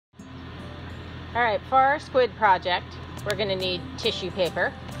All right, for our squid project, we're going to need tissue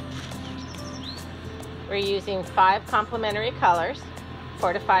paper. We're using 5 complementary colors.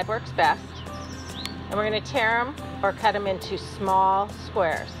 4 to 5 works best. And we're going to tear them or cut them into small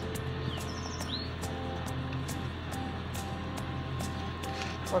squares.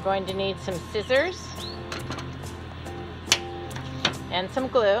 We're going to need some scissors and some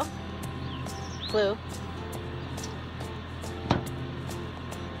glue.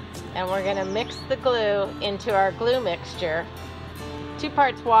 And we're going to mix the glue into our glue mixture. 2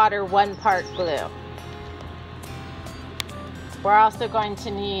 parts water, 1 part glue. We're also going to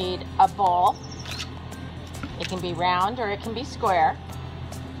need a bowl. It can be round or it can be square.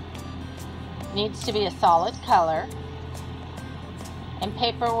 It needs to be a solid color. And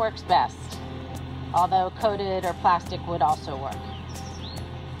paper works best, although coated or plastic would also work.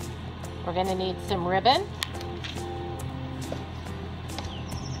 We're going to need some ribbon.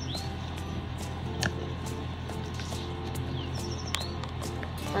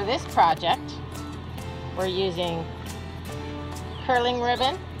 For this project, we're using curling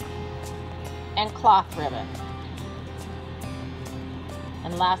ribbon and cloth ribbon.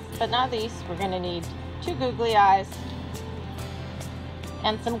 And last but not least, we're going to need 2 googly eyes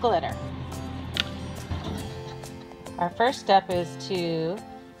and some glitter. Our first step is to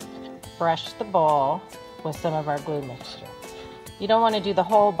brush the bowl with some of our glue mixture. You don't want to do the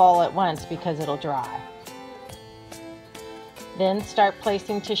whole bowl at once because it'll dry. Then start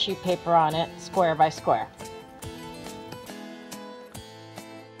placing tissue paper on it, square by square.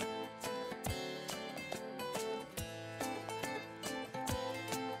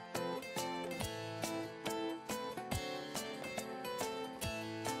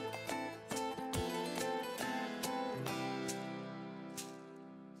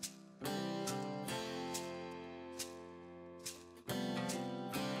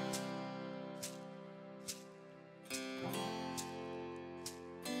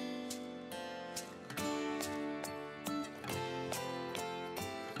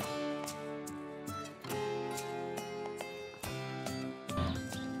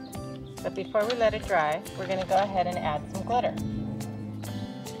 But before we let it dry, we're going to go ahead and add some glitter.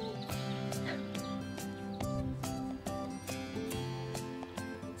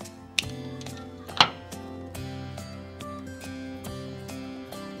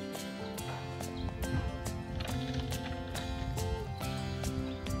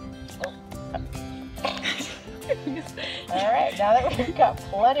 All right, now that we've got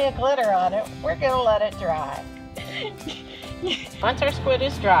plenty of glitter on it, we're going to let it dry. Once our squid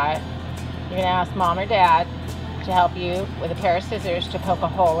is dry, you're going to ask Mom or Dad to help you with a pair of scissors to poke a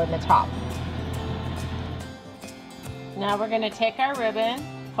hole in the top. Now we're going to take our ribbon,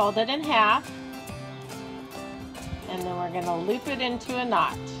 fold it in half, and then we're going to loop it into a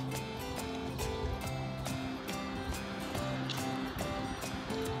knot.